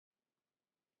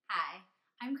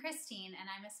I'm Christine, and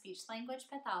I'm a speech-language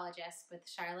pathologist with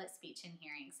Charlotte Speech and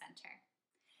Hearing Center.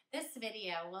 This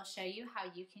video will show you how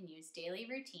you can use daily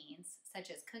routines, such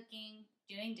as cooking,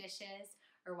 doing dishes,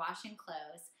 or washing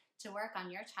clothes, to work on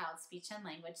your child's speech and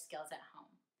language skills at home.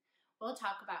 We'll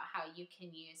talk about how you can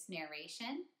use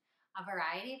narration, a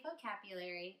variety of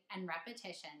vocabulary, and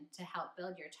repetition to help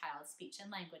build your child's speech and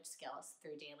language skills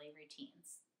through daily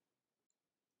routines.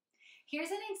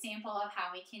 Here's an example of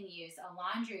how we can use a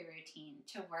laundry routine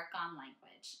to work on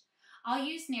language. I'll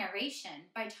use narration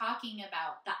by talking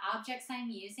about the objects I'm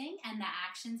using and the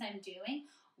actions I'm doing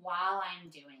while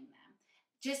I'm doing them,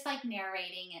 just like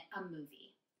narrating a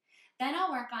movie. Then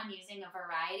I'll work on using a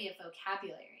variety of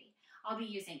vocabulary. I'll be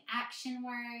using action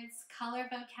words, color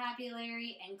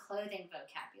vocabulary, and clothing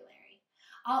vocabulary.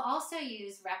 I'll also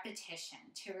use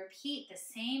repetition to repeat the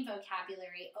same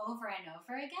vocabulary over and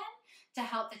over again to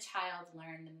help the child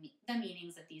learn the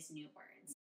meanings of these new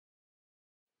words.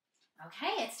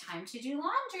 Okay, it's time to do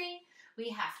laundry. We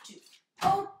have to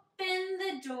open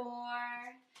the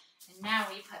door. And now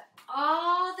we put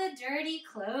all the dirty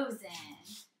clothes in.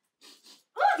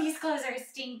 Oh, these clothes are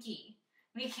stinky.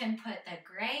 We can put the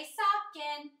gray sock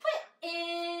in, put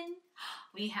in.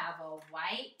 We have a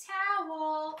white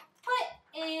towel, put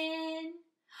in.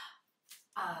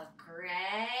 A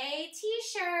gray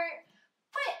t-shirt,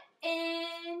 put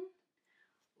in.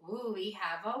 Ooh, we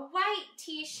have a white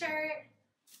t-shirt,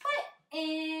 put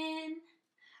in.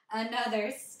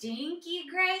 Another stinky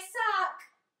gray sock,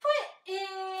 put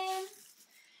in.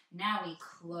 Now we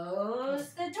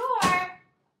close the door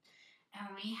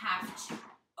and we have to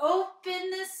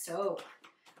open the soap.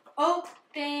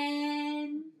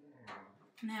 Open.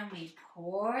 And then we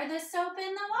pour the soap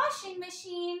in the washing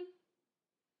machine.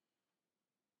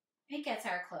 It gets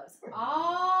our clothes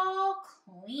all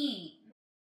clean.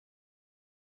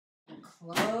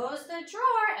 Close the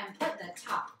drawer and put the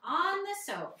top on the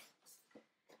soap.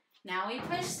 Now we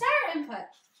push start and put,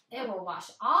 it will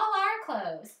wash all our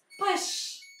clothes.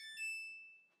 Push!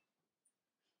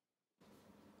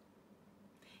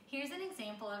 Here's an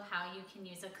example of how you can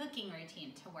use a cooking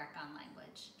routine to work on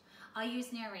language. I'll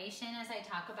use narration as I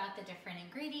talk about the different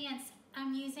ingredients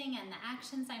I'm using and the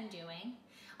actions I'm doing.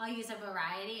 I'll use a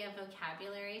variety of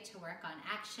vocabulary to work on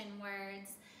action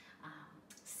words,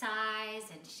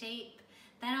 size and shape.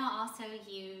 Then I'll also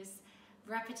use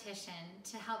repetition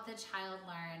to help the child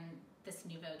learn this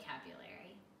new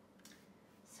vocabulary.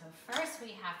 So first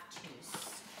we have to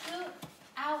scoop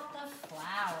out the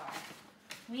flour.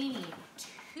 We need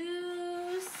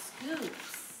 2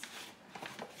 scoops.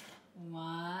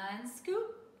 1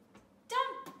 scoop,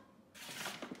 dump.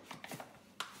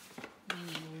 We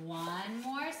need 1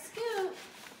 more scoop.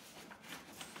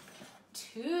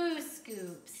 2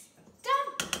 scoops,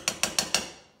 dump.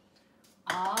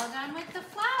 All done with the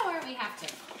flour, we have to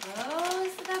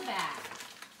close the bag.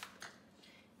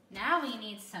 Now we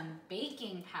need some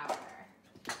baking powder.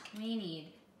 We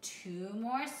need 2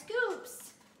 more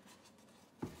scoops.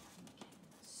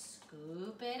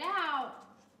 Scoop it out.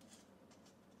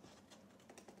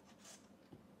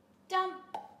 Dump.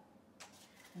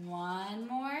 1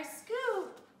 more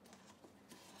scoop.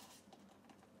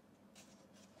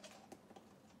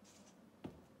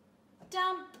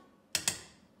 Dump.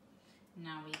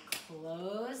 Now we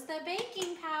close the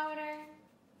baking powder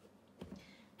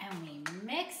and we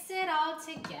mix it all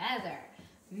together.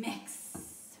 Mix,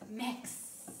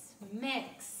 mix,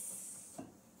 mix.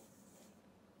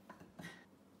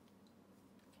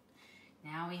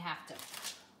 Now we have to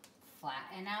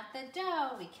flatten out the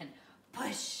dough. We can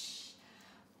push,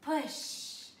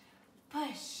 push,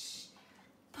 push,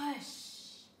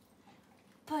 push,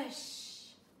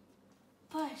 push,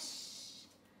 push,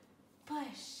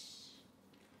 push,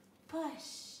 push.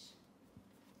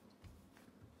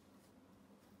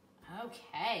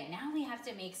 Okay, now we have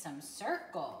to make some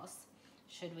circles.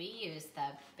 Should we use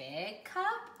the big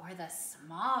cup or the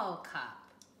small cup?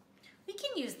 We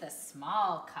can use the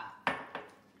small cup.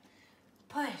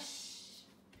 Push,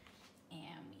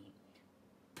 and we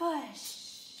push.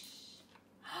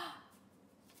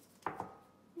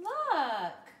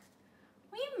 Look,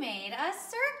 we made a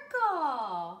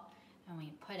circle. And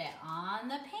we put it on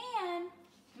the pan.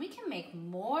 We can make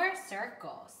more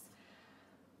circles.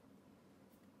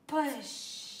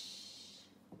 Push.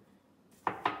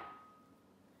 Put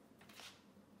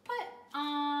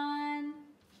on.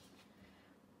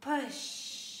 Push.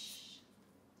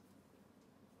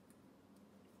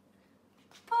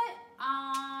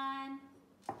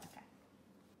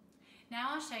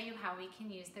 Now I'll show you how we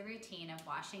can use the routine of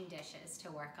washing dishes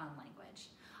to work on language.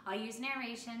 I'll use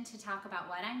narration to talk about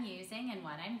what I'm using and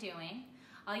what I'm doing.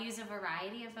 I'll use a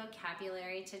variety of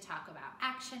vocabulary to talk about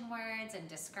action words and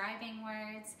describing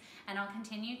words, and I'll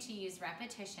continue to use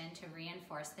repetition to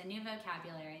reinforce the new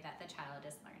vocabulary that the child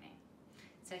is learning.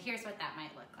 So here's what that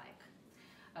might look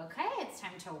like. Okay, it's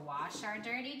time to wash our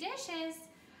dirty dishes.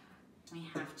 We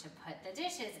have to put the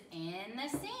dishes in the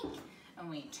sink and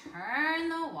we turn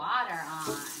the water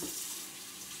on.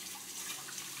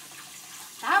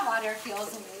 That water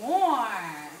feels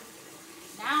warm.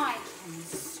 Now I can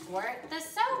squirt the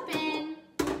soap in.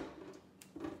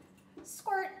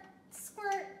 Squirt,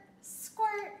 squirt,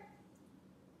 squirt.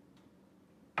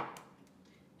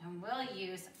 And we'll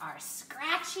use our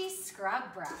scratchy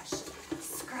scrub brush.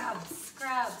 Scrub,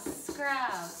 scrub,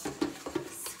 scrub.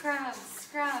 Scrub,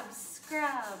 scrub,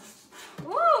 scrub.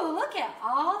 Ooh, look at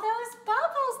all those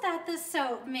bubbles that the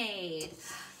soap made.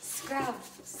 Scrub,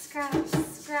 scrub,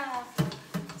 scrub.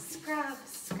 Scrub,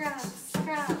 scrub,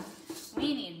 scrub.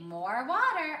 We need more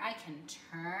water. I can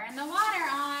turn the water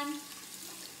on.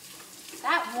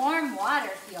 That warm water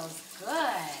feels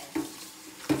good.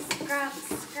 Scrub,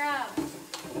 scrub.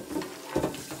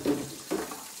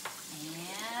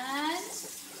 And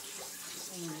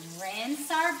we rinse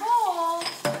our bowl.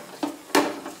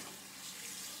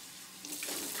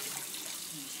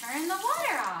 Turn the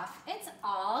water off. It's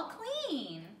all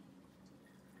clean.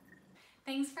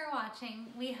 Thanks for watching.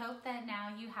 We hope that now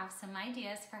you have some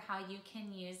ideas for how you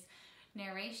can use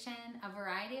narration, a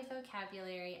variety of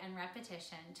vocabulary, and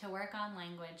repetition to work on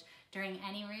language during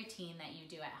any routine that you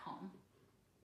do at home.